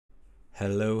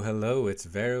Hello, hello, it's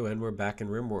Veru and we're back in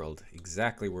RimWorld.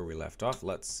 Exactly where we left off.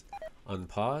 Let's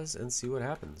unpause and see what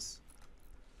happens.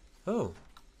 Oh,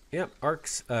 yep,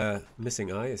 Ark's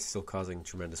missing eye is still causing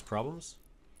tremendous problems.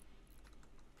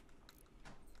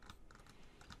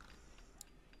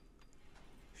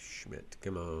 Schmidt,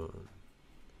 come on.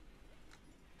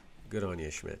 Good on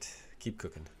you, Schmidt. Keep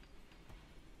cooking.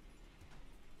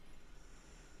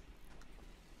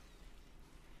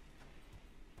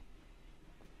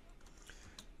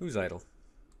 Who's idle?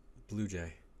 Blue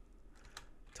Jay.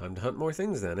 Time to hunt more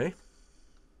things then, eh?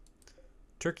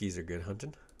 Turkeys are good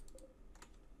hunting.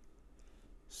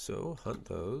 So, hunt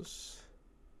those.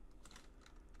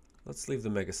 Let's leave the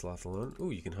Mega Sloth alone. Ooh,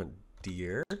 you can hunt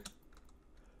deer.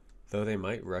 Though they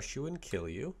might rush you and kill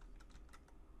you.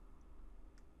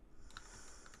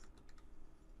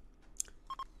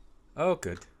 Oh,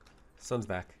 good. Sun's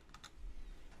back.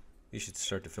 You should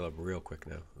start to fill up real quick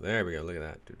now. There we go. Look at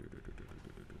that.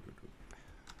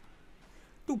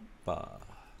 Dupa.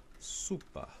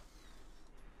 Super.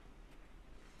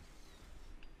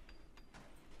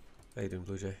 How you doing,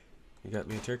 Blue Jay? You got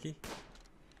me a turkey?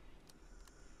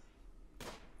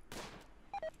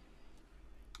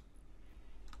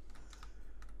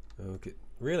 Okay.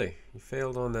 Really? You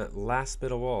failed on that last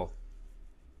bit of wall.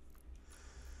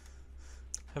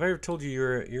 Have I ever told you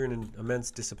you're an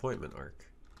immense disappointment, Ark?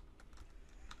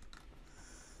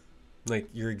 Like,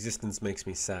 your existence makes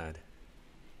me sad.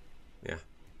 Yeah,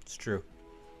 it's true.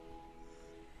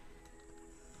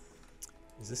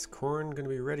 Is this corn going to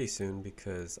be ready soon?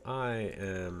 Because I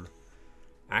am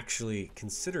actually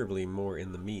considerably more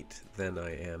in the meat than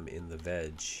I am in the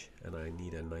veg. And I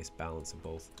need a nice balance of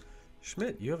both.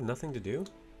 Schmidt, you have nothing to do?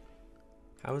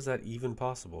 How is that even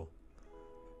possible?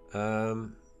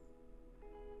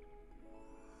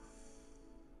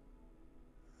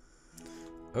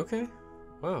 Okay.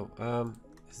 Wow.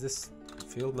 Is this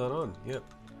field not on? Yep.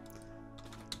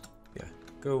 Yeah.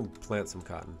 Go plant some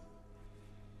cotton.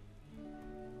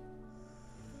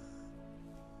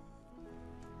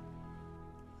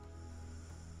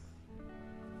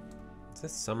 Is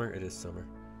this summer? It is summer.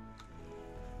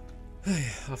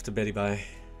 Off to Betty bye.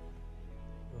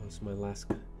 Oh, it's my last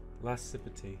sip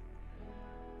of tea.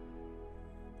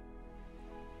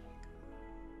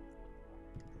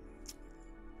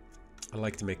 I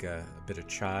like to make a bit of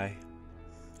chai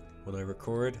when I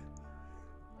record.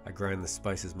 I grind the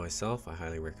spices myself. I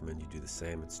highly recommend you do the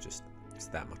same. It's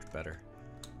that much better.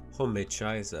 Homemade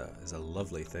chai is a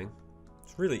lovely thing.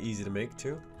 It's really easy to make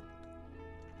too.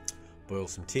 Boil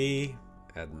some tea,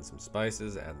 add in some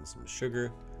spices, add in some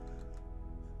sugar.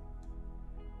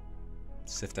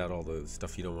 Sift out all the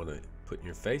stuff you don't want to put in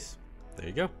your face. There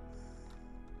you go.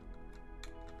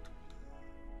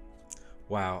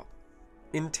 Wow.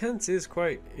 Intense is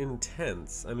quite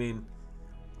intense. I mean,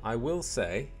 I will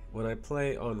say, when I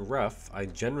play on rough, I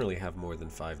generally have more than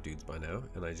 5 dudes by now,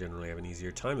 and I generally have an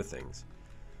easier time of things.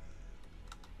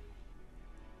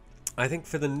 I think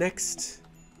for the next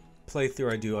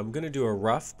playthrough I'm going to do a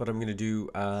rough, but I'm going to do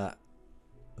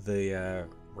the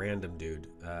random dude,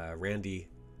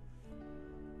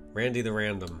 Randy the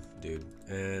random dude,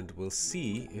 and we'll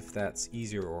see if that's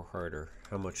easier or harder,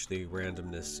 how much the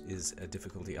randomness is a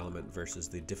difficulty element versus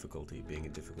the difficulty being a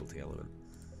difficulty element.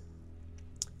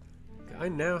 Okay, I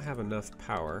now have enough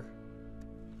power.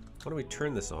 Why don't we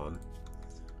turn this on,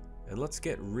 and let's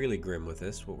get really grim with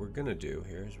this. What we're going to do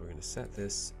here is we're going to set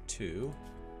this to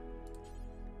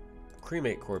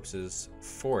cremate corpses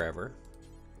forever,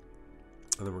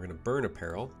 and then we're going to burn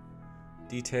apparel.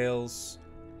 Details.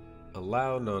 Don't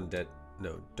allow non-dead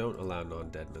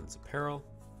men's apparel,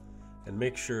 and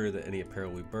make sure that any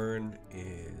apparel we burn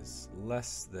is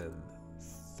less than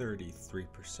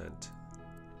 33%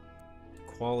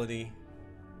 quality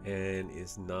and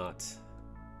it's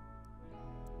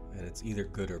either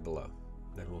good or below.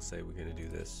 Then we'll say we're going to do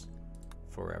this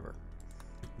forever.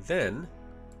 Then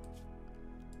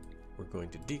we're going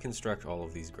to deconstruct all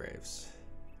of these graves.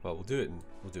 Well, we'll do it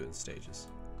in stages.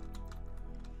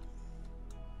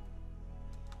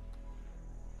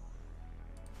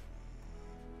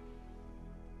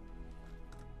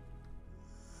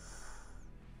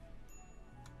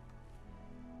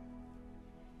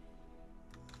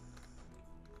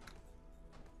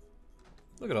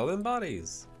 Look at all them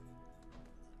bodies.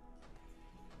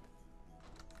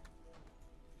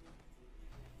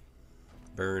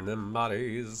 Burn them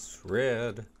bodies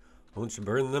red. Won't you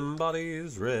burn them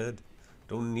bodies red?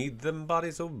 Don't need them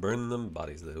bodies, so burn them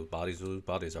bodies. Those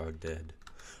bodies are dead.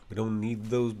 We don't need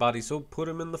those bodies, so put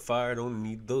them in the fire. Don't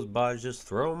need those bodies, just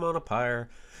throw them on a pyre.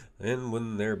 And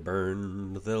when they're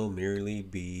burned, they'll merely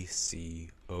be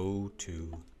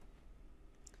CO2.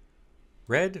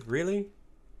 Red, really?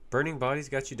 Burning bodies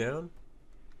got you down?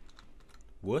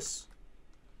 Wuss?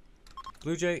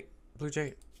 Blue Jay,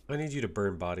 I need you to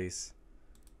burn bodies.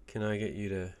 Can I get you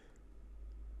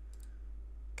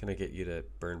to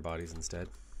burn bodies instead?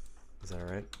 Is that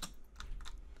alright?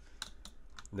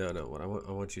 No, what I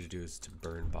want you to do is to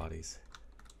burn bodies.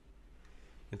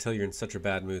 Until you're in such a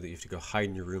bad mood that you have to go hide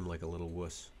in your room like a little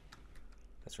wuss.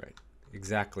 That's right.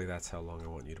 Exactly that's how long I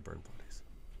want you to burn bodies.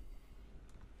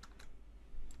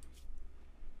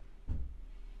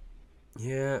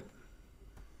 Yeah.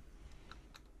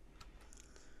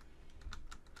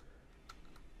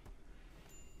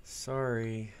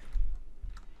 Sorry.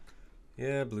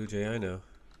 Yeah, Blue Jay, I know.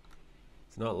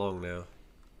 It's not long now.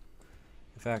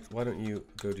 In fact, why don't you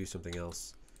go do something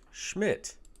else?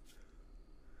 Schmidt!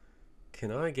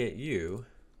 Can I get you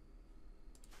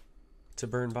to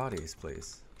burn bodies,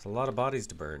 please? There's a lot of bodies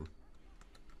to burn.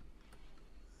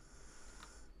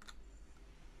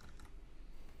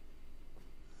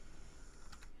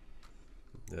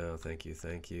 No, thank you,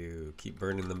 thank you. Keep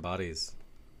burning them bodies.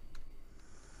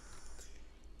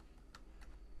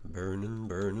 Burning,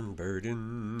 burning,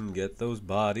 burning. Get those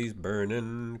bodies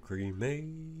burning.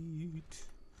 Cremate.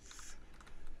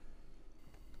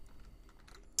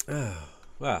 Oh,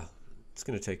 wow. It's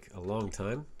going to take a long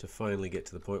time to finally get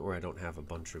to the point where I don't have a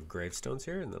bunch of gravestones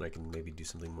here, and then I can maybe do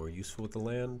something more useful with the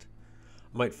land.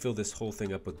 I might fill this whole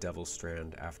thing up with Devil's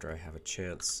Strand after I have a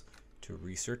chance to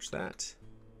research that.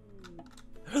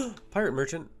 Pirate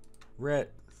merchant. Red.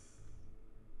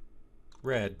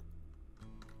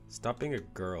 Stop being a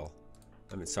girl.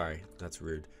 I mean, sorry, that's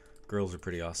rude. Girls are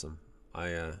pretty awesome.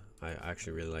 I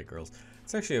actually really like girls.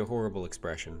 It's actually a horrible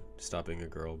expression, stop being a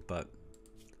girl, but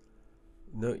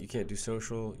no, you can't do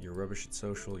social. You're rubbish at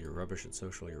social. You're rubbish at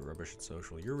social. You're rubbish at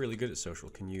social. You're really good at social.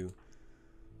 Can you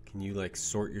like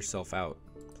sort yourself out,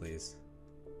 please?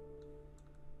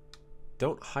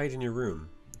 Don't hide in your room.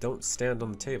 Don't stand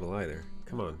on the table either.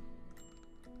 Come on.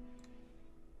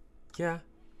 Yeah.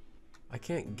 I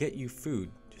can't get you food.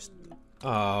 Just...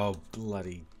 Oh,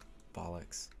 bloody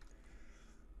bollocks.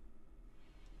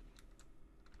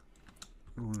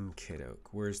 Kiddo,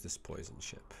 where's this poison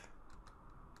ship?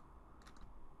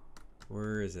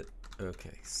 Where is it?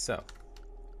 Okay, so.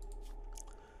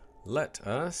 Let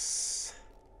us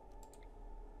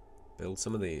build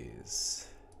some of these.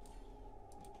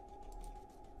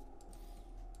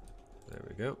 There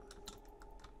we go.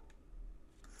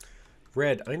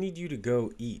 Red, I need you to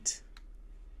go eat.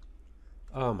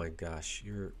 Oh my gosh,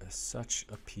 you're such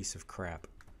a piece of crap.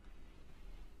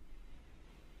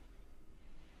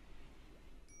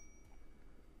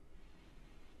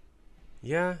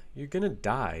 Yeah, you're gonna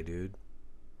die, dude.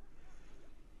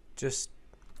 Just,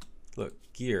 look,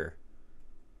 gear.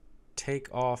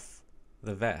 Take off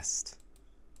the vest.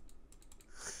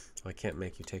 I can't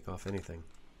make you take off anything.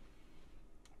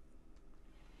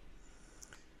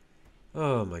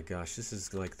 Oh my gosh, this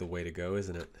is like the way to go,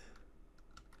 isn't it?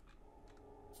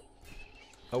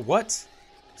 Oh, what?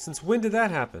 Since when did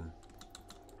that happen?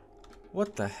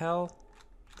 What the hell?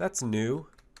 That's new.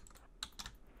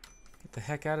 Get the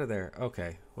heck out of there.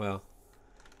 Okay, well,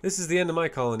 this is the end of my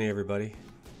colony, everybody.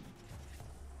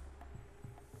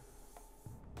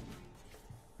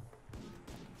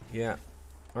 Yeah,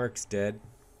 Ark's dead.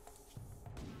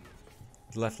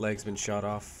 His left leg's been shot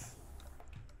off.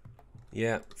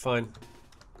 Yeah, fine.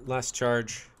 Last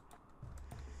charge.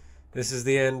 This is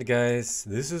the end, guys.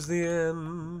 This is the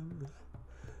end.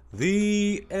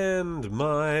 The end,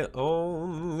 my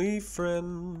only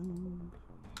friend.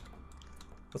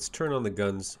 Let's turn on the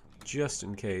guns just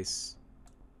in case.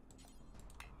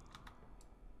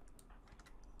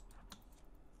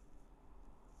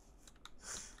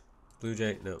 Blue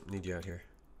Jay, no, need you out here.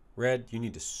 Red, you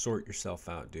need to sort yourself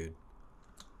out, dude.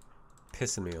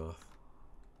 Pissing me off.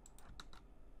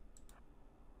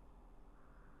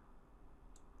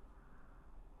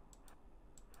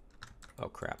 Oh,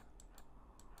 crap.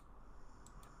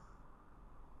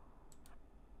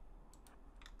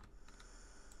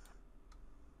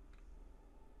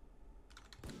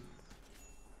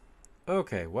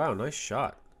 Okay, wow, nice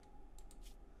shot.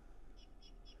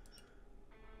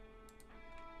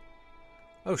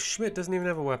 Oh, Schmidt doesn't even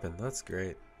have a weapon. That's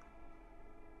great.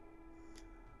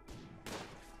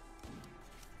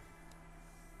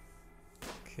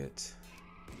 Kit.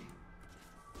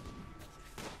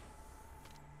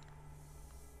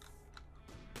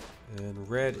 And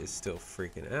Red is still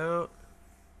freaking out.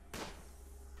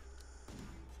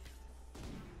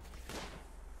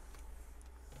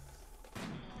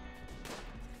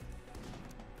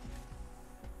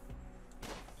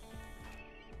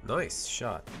 Nice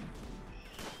shot.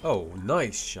 Oh,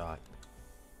 nice shot.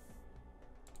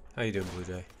 How you doing, Blue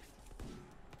Jay?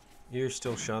 You're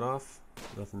still shut off?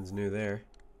 Nothing's new there.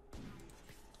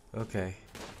 Okay.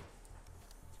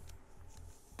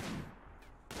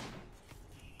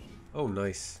 Oh,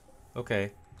 nice.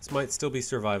 Okay. This might still be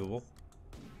survivable.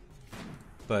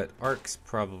 But Ark's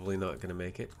probably not going to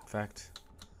make it. In fact,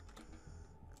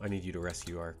 I need you to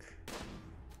rescue Ark.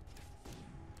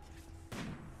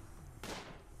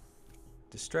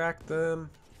 Distract them.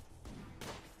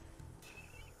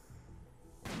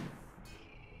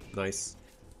 Nice.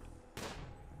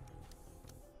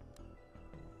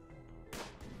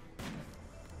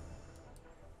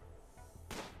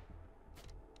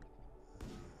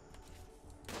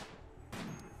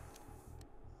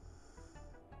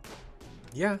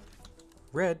 Yeah.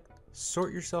 Red,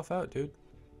 sort yourself out, dude.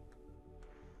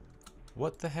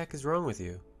 What the heck is wrong with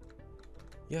you?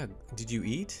 Yeah, did you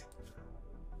eat?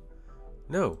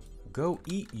 No, go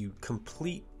eat, you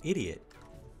complete idiot.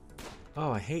 Oh,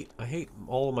 I hate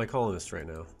all of my colonists right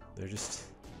now. They're just...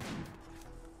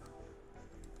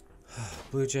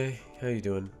 Blue Jay, how you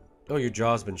doing? Oh, your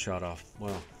jaw's been shot off.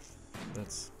 Wow.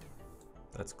 That's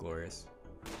glorious.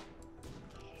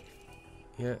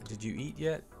 Yeah, did you eat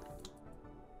yet?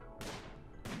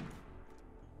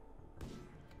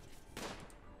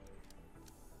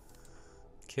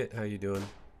 Kit, how you doing?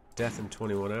 Death in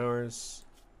 21 hours.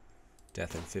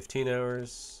 Death in 15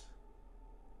 hours.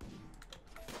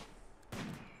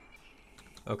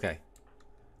 Okay.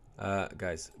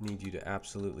 Guys, need you to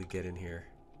absolutely get in here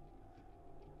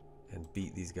and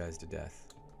beat these guys to death.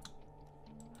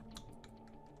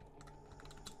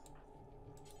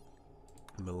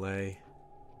 Melee.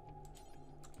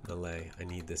 Melee. I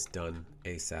need this done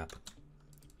ASAP.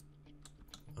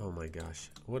 Oh my gosh.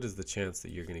 What is the chance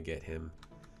that you're going to get him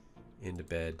into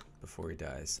bed before he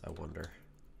dies? I wonder.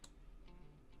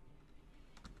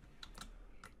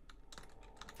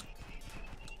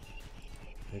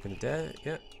 They're gonna die?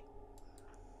 Yeah.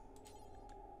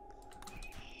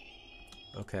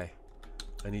 Okay.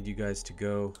 I need you guys to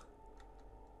go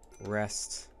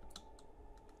rest.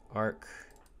 Ark.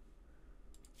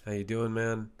 How you doing,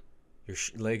 man? Your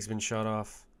leg's been shot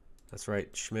off. That's right,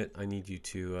 Schmidt. I need you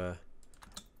to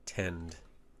tend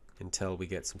until we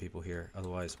get some people here.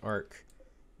 Otherwise, Ark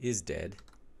is dead.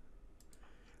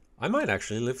 I might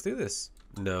actually live through this.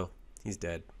 No, he's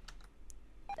dead.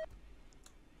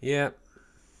 Yeah.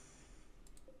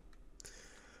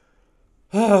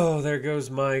 Oh, there goes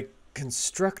my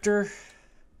constructor.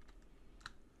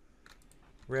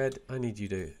 Red, I need you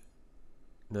to...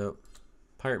 No.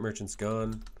 Pirate merchant's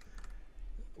gone.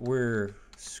 We're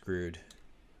screwed.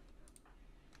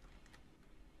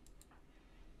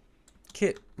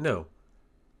 Kit, no.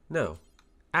 No.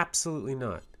 Absolutely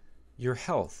not. Your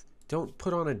health. Don't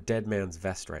put on a dead man's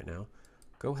vest right now.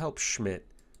 Go help Schmidt,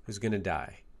 who's gonna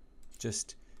die.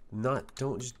 Just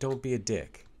don't be a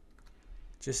dick.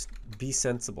 Just be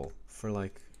sensible for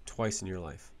like twice in your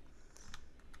life.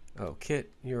 Oh,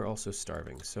 Kit, you're also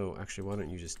starving. So actually, why don't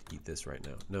you just eat this right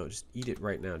now? No, just eat it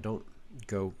right now. Don't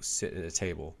go sit at a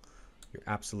table. You're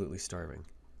absolutely starving.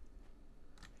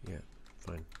 Yeah,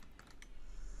 fine.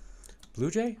 Blue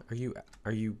Jay,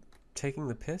 are you taking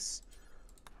the piss?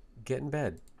 Get in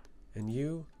bed. And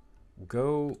you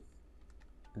go...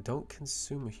 Don't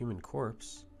consume a human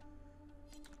corpse.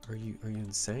 Are you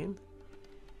insane?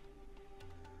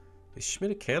 Is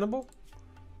Schmidt a cannibal?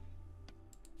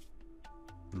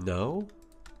 No?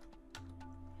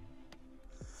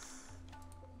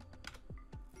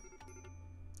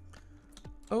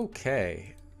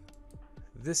 Okay.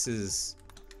 This is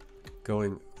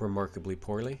going remarkably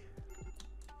poorly.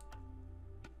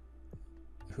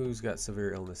 Who's got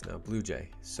severe illness now? Blue Jay.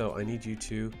 So I need you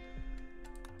to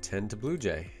tend to Blue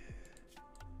Jay.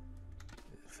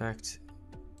 In fact...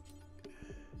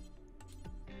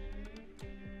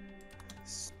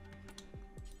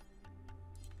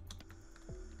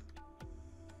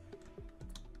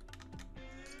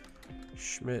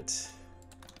 Schmidt.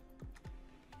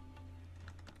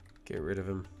 Get rid of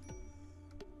him.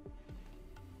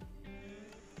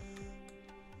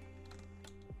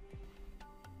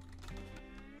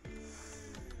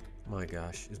 My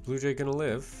gosh. Is Blue Jay gonna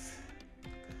live?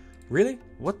 Really?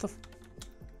 What the...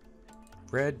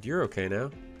 Red, you're okay now.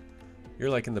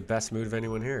 You're like in the best mood of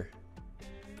anyone here.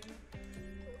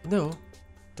 No.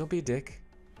 Don't be a dick.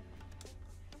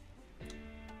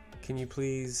 Can you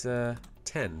please,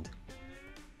 tend?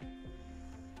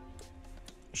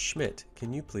 Schmidt,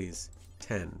 can you please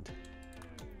tend?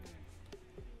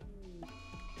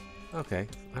 Okay,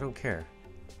 I don't care.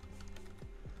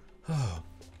 Oh,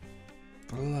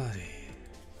 bloody.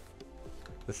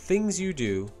 The things you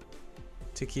do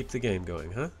to keep the game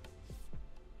going, huh?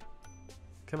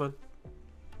 Come on.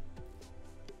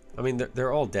 I mean,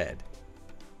 they're all dead.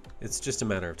 It's just a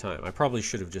matter of time. I probably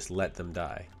should have just let them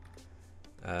die.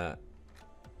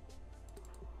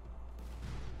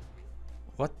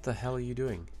 What the hell are you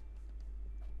doing?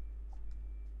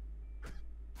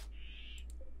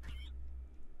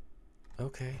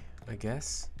 Okay, I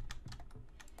guess.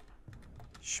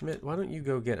 Schmidt, why don't you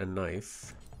go get a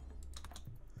knife?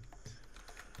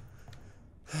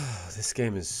 This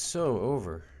game is so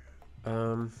over.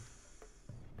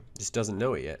 Just doesn't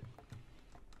know it yet.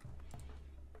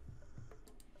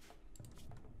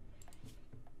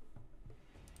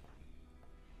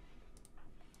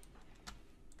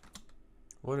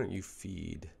 Why don't you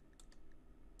feed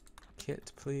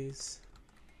Kit, please?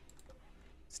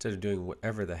 Instead of doing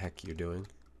whatever the heck you're doing.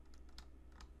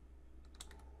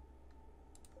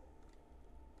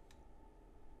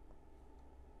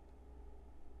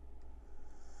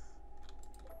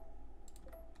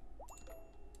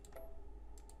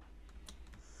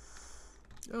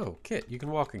 Oh, Kit, you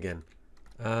can walk again.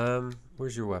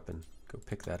 Where's your weapon? Go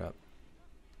pick that up.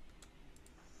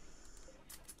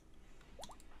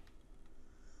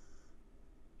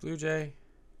 Blue Jay.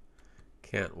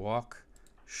 Can't walk.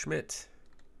 Schmidt.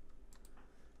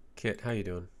 Kit, how you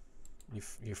doing?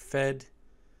 You're fed?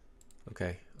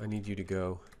 Okay, I need you to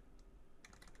go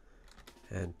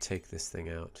and take this thing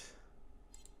out.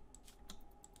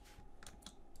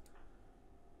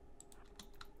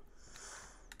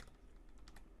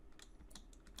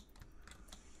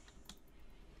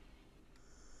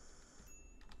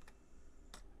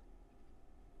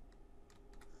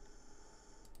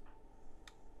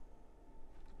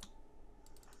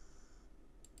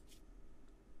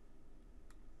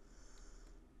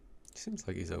 Seems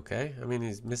like he's okay. I mean,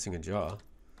 he's missing a jaw.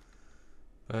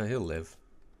 He'll live.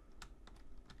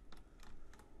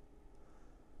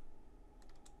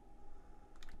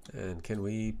 And can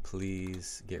we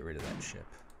please get rid of that ship?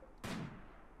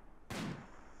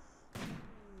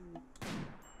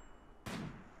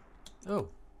 Oh.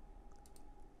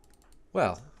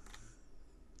 Well,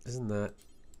 isn't that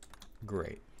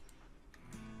great?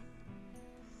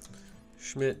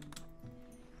 Schmidt.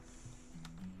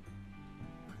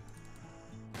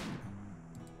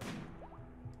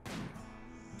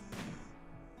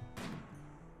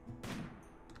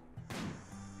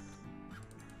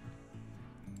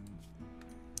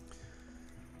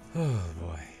 Oh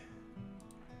boy.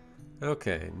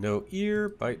 Okay, no ear,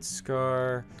 bite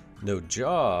scar, no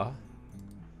jaw.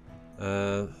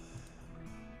 Okay.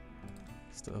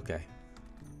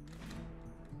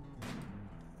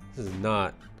 This is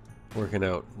not working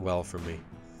out well for me.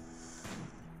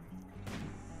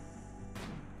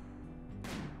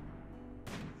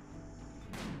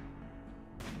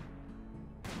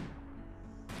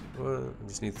 Well, I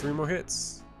just need 3 more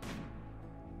hits.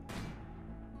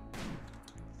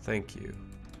 Thank you.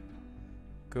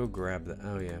 Go grab the...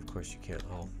 Oh yeah, of course you can't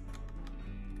haul.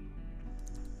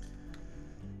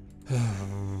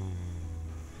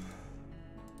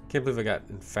 Can't believe I got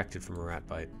infected from a rat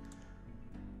bite.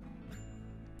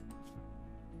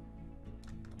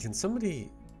 Can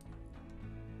somebody...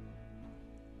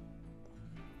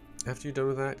 After you're done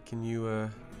with that, can you,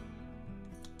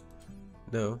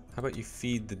 No. How about you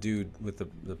feed the dude with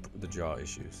the jaw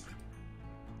issues?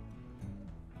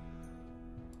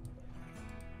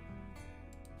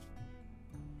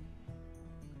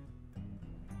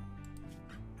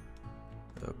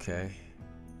 Okay.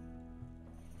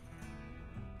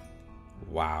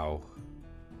 Wow.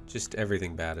 Just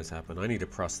everything bad has happened. I need a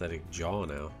prosthetic jaw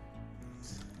now.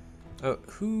 Oh,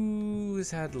 who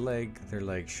has had their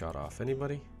leg shot off?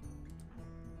 Anybody?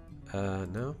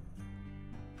 No?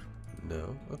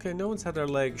 No. Okay, no one's had their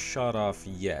leg shot off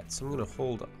yet, so I'm gonna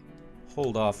hold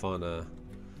off on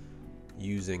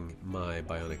using my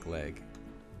bionic leg.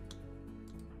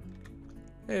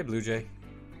 Hey, Blue Jay.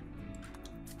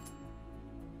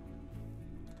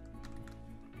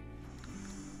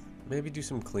 Maybe do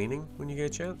some cleaning when you get a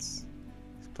chance.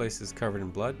 This place is covered in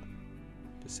blood.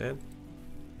 Just saying.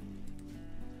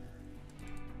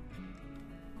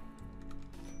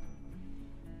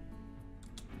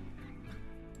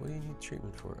 What do you need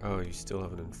treatment for? Oh, you still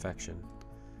have an infection.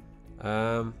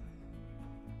 Fine,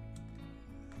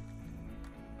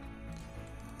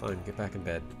 get back in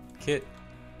bed. Kit.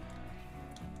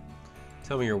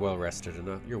 Tell me you're well rested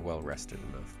enough. You're well rested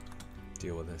enough.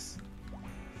 Deal with this.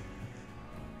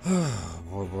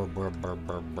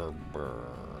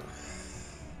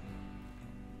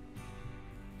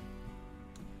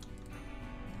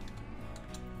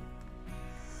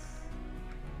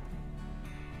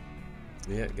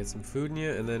 Yeah, get some food in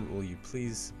you, and then will you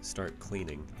please start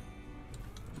cleaning?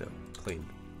 No, clean.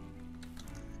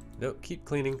 No, keep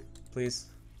cleaning, please.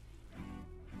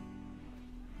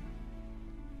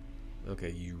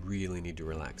 Okay, you really need to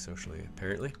relax socially,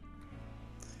 apparently.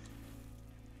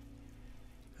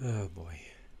 Oh boy.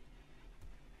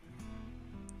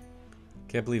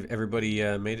 Can't believe everybody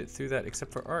made it through that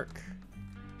except for Ark.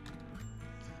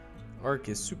 Ark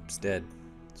is soup's dead.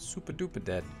 Super duper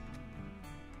dead.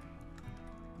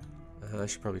 I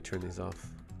should probably turn these off.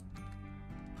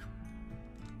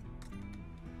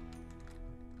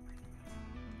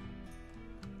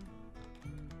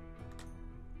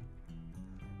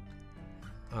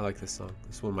 I like this song.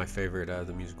 It's one of my favorite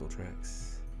the musical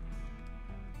tracks.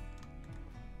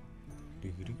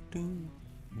 In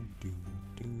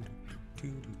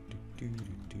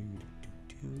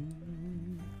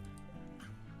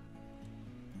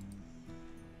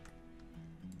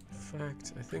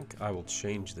fact, I think I will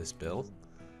change this bill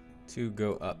to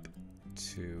go up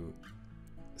to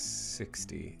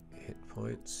 60 hit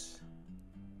points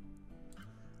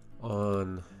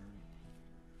on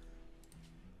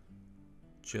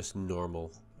just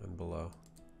normal and below.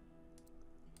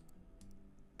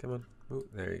 Come on, ooh,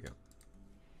 there you go.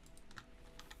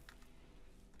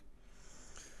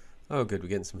 Oh good, we're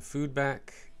getting some food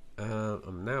back.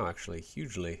 I'm now actually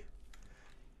hugely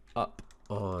up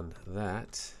on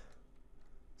that.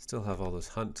 Still have all those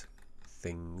hunt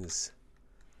things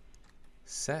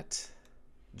set.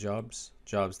 Jobs,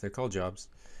 they're called jobs.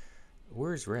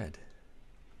 Where's Red?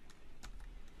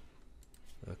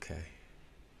 Okay.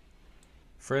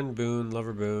 Friend Boone,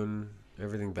 lover Boone,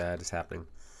 everything bad is happening.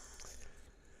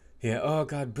 Yeah, oh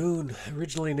god, Boone,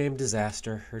 originally named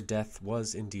Disaster. Her death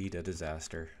was indeed a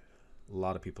disaster. A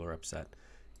lot of people are upset.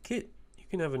 Kit, you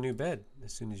can have a new bed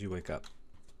as soon as you wake up.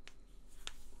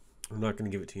 I'm not going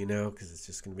to give it to you now because it's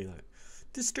just going to be like,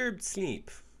 disturbed sleep,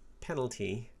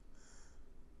 penalty.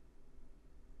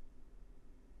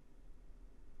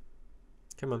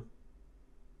 Come on.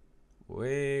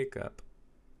 Wake up.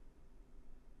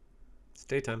 It's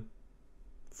daytime.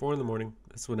 4 in the morning.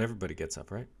 That's when everybody gets up,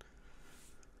 right?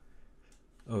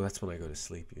 Oh, that's when I go to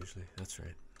sleep usually. That's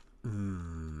right.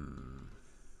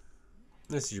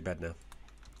 This is your bed now.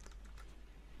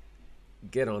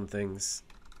 Get on things.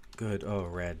 Good. Oh,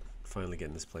 Red. Finally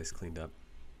getting this place cleaned up.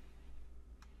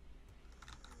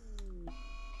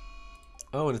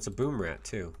 Oh, and it's a boom rat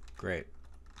too. Great.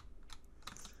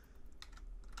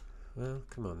 Well,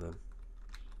 come on then.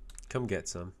 Come get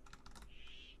some.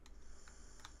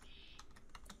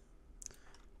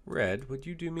 Red, would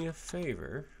you do me a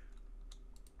favor?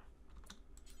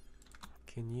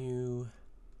 Can you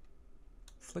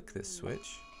flick this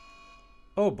switch?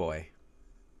 Oh boy.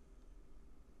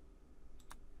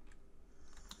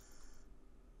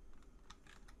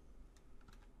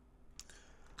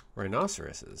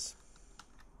 Rhinoceroses,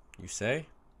 you say?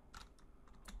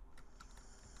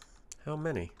 How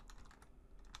many?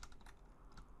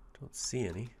 Don't see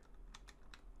any.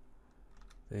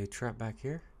 They trap back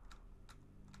here?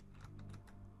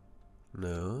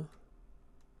 No.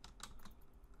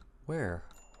 Where?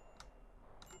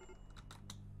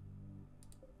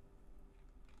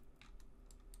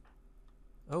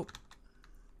 Oh.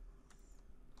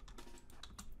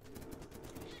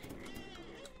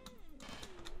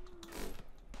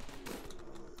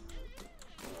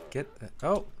 Get that.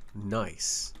 Oh,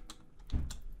 nice.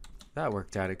 That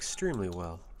worked out extremely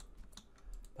well.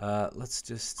 Let's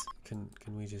just, can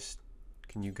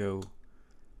you go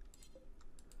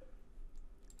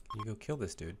kill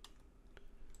this dude?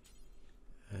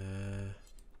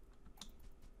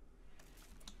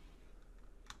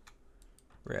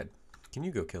 Red, can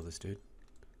you go kill this dude?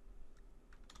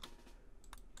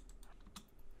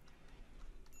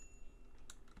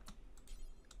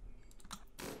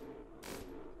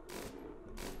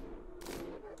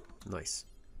 Nice.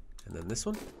 And then this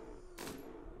one.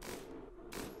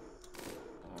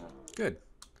 Good.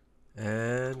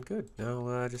 And good.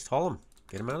 Now just haul him.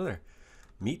 Get him out of there.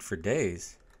 Meat for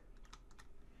days.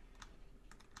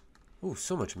 Ooh,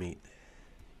 so much meat.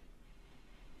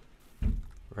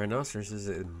 Rhinoceros is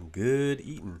good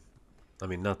eating. I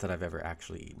mean, not that I've ever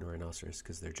actually eaten a rhinoceros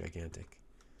because they're gigantic.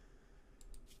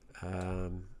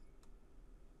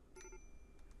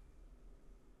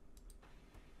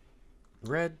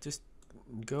 Red, just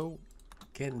go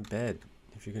get in bed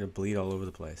if you're going to bleed all over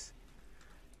the place.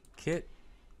 Kit,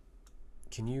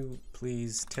 can you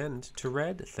please tend to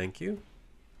Red? Thank you.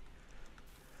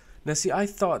 Now, see, I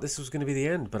thought this was going to be the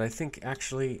end, but I think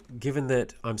actually, given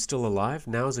that I'm still alive,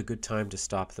 now is a good time to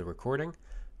stop the recording,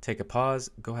 take a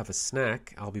pause, go have a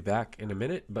snack. I'll be back in a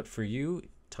minute, but for you,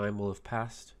 time will have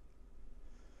passed.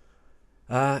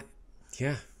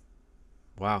 Yeah.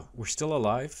 Wow, we're still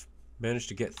alive. Managed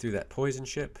to get through that poison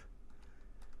ship.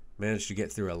 Managed to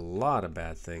get through a lot of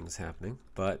bad things happening,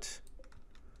 but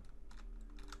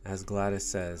as Gladys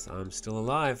says, I'm still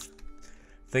alive.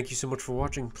 Thank you so much for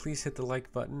watching. Please hit the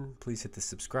like button. Please hit the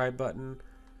subscribe button.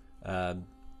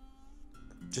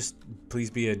 Just please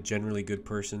be a generally good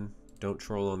person. Don't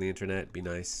troll on the internet. Be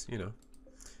nice. You know,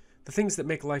 the things that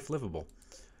make life livable.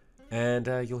 And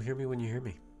you'll hear me when you hear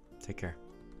me. Take care.